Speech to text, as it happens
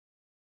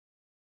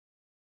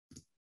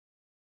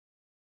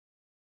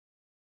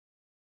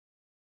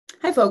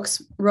Hi,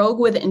 folks. Rogue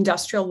with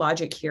Industrial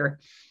Logic here.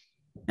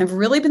 I've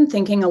really been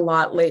thinking a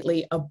lot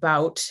lately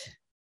about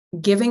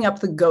giving up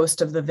the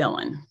ghost of the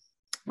villain.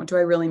 What do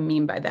I really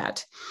mean by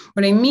that?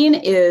 What I mean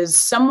is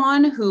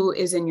someone who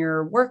is in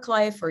your work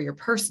life or your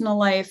personal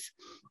life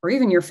or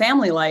even your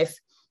family life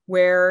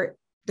where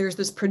there's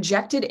this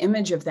projected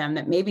image of them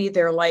that maybe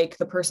they're like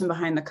the person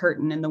behind the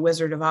curtain in The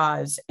Wizard of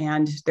Oz,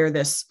 and they're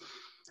this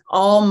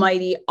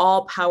almighty,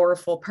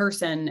 all-powerful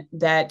person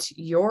that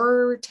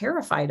you're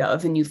terrified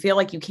of, and you feel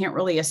like you can't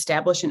really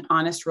establish an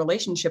honest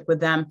relationship with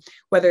them,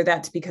 whether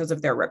that's because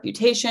of their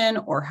reputation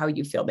or how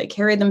you feel they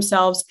carry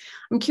themselves.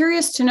 I'm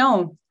curious to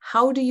know,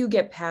 how do you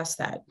get past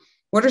that?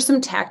 What are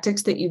some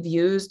tactics that you've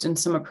used and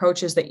some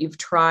approaches that you've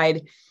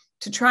tried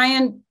to try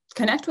and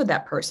connect with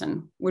that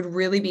person? Would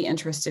really be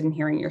interested in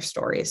hearing your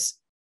stories.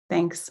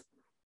 Thanks.